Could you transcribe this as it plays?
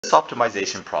This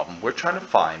optimization problem, we're trying to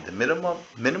find the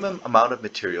minimum amount of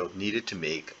material needed to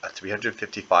make a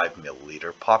 355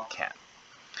 milliliter pop can.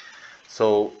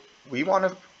 So we want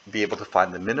to be able to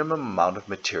find the minimum amount of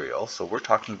material, so we're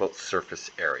talking about surface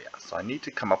area. So I need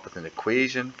to come up with an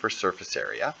equation for surface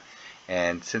area,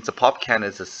 and since a pop can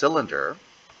is a cylinder,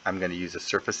 I'm going to use a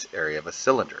surface area of a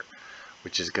cylinder,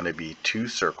 which is going to be two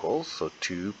circles, so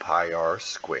 2 pi r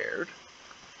squared,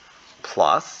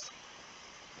 plus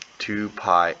 2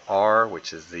 pi r,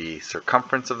 which is the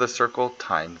circumference of the circle,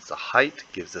 times the height,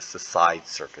 gives us the side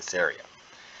surface area.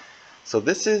 So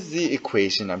this is the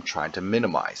equation I'm trying to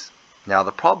minimize. Now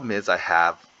the problem is I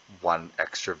have one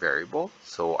extra variable,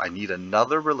 so I need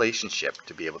another relationship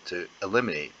to be able to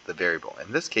eliminate the variable.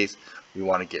 In this case, we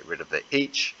want to get rid of the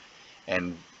h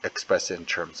and express it in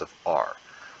terms of r.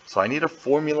 So I need a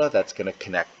formula that's going to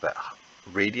connect the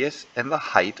radius and the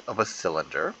height of a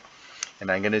cylinder.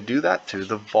 And I'm going to do that through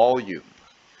the volume,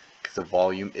 because the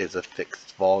volume is a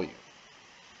fixed volume.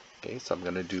 Okay, so I'm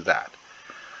going to do that.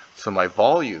 So my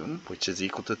volume, which is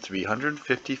equal to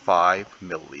 355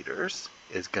 milliliters,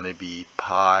 is going to be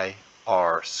pi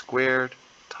r squared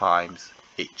times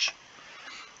h.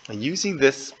 And using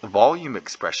this volume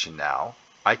expression now,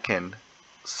 I can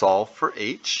solve for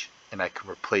h, and I can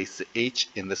replace the h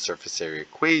in the surface area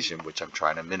equation, which I'm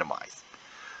trying to minimize.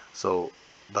 So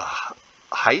the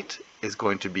height is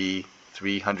going to be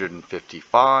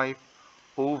 355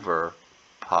 over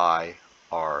pi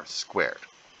r squared.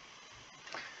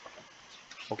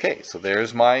 Okay, so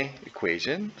there's my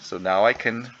equation. So now I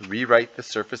can rewrite the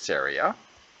surface area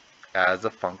as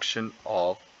a function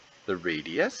of the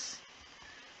radius.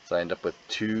 So I end up with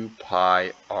 2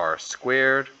 pi r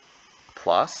squared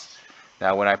plus,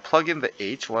 now when I plug in the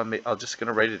h, well, I'm just going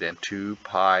to write it in, 2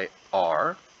 pi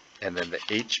r, and then the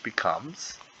h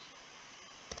becomes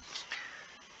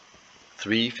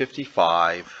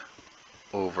 355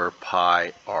 over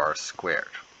pi r squared.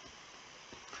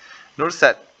 Notice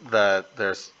that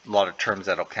there's a lot of terms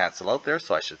that'll cancel out there,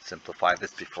 so I should simplify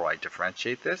this before I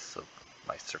differentiate this. So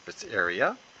my surface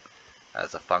area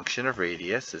as a function of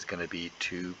radius is going to be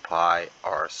 2 pi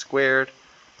r squared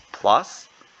plus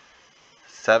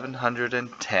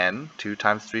 710, 2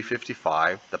 times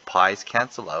 355, the pi's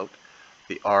cancel out,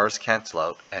 the r's cancel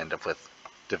out, end up with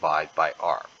divide by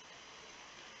r.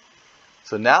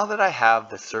 So now that I have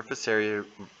the surface area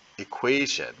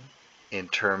equation in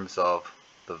terms of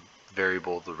the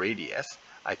variable, the radius,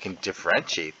 I can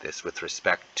differentiate this with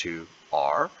respect to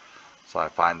r. So I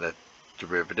find the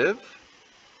derivative,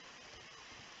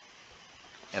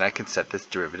 and I can set this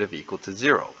derivative equal to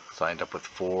 0. So I end up with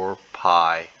 4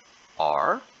 pi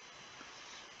r.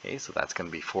 Okay, so that's going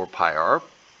to be 4 pi r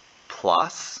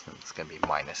plus, and it's going to be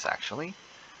minus actually,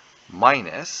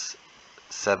 minus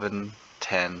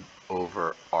 710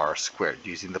 over r squared.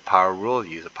 Using the power rule,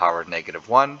 use a power of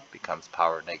 -1, becomes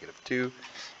power of -2,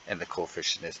 and the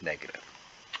coefficient is negative.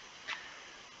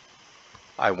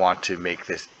 I want to make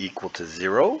this equal to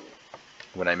 0.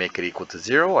 When I make it equal to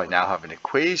 0, I now have an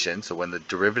equation, so when the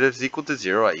derivative is equal to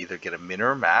 0, I either get a min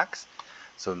or a max.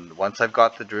 So once I've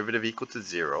got the derivative equal to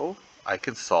 0, I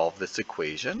can solve this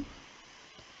equation.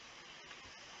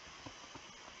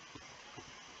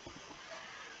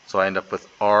 So I end up with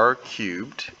r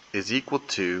cubed is equal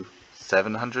to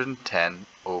 710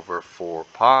 over 4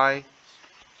 pi.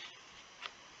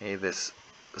 Okay, this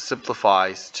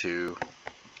simplifies to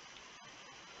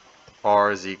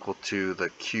r is equal to the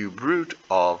cube root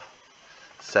of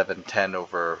 710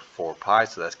 over 4 pi,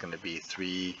 so that's going to be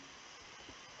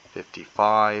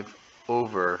 355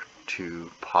 over 2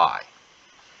 pi.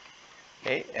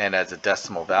 Okay, and as a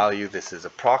decimal value, this is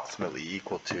approximately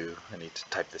equal to, I need to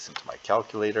type this into my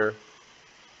calculator.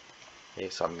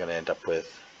 Okay, so I'm going to end up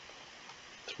with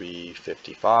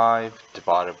 355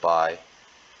 divided by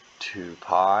 2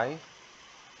 pi.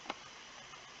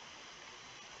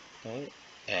 Okay,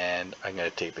 and I'm going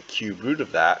to take the cube root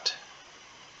of that,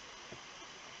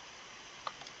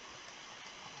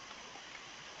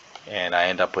 and I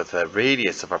end up with a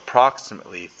radius of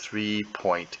approximately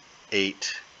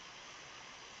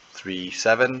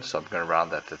 3.837, so I'm going to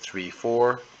round that to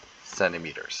 34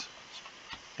 centimeters.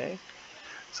 Okay,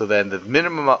 so then the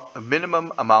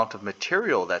minimum amount of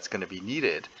material that's going to be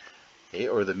needed, okay,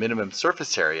 or the minimum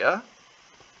surface area,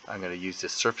 I'm going to use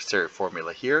this surface area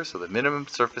formula here. So the minimum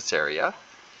surface area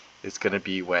is going to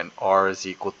be when r is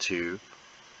equal to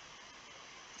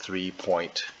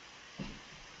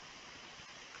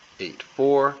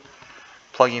 3.84.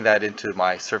 Plugging that into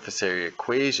my surface area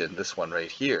equation, this one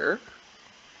right here.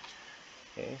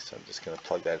 Okay, so I'm just going to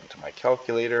plug that into my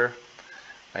calculator.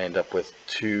 I end up with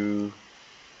 2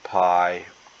 pi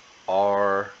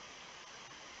r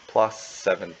plus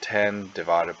 710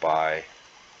 divided by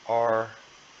R,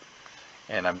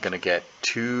 and I'm going to get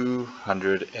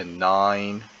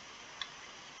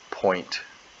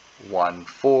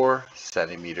 209.14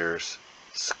 centimeters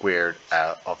squared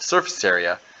of surface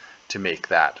area to make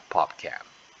that pop can.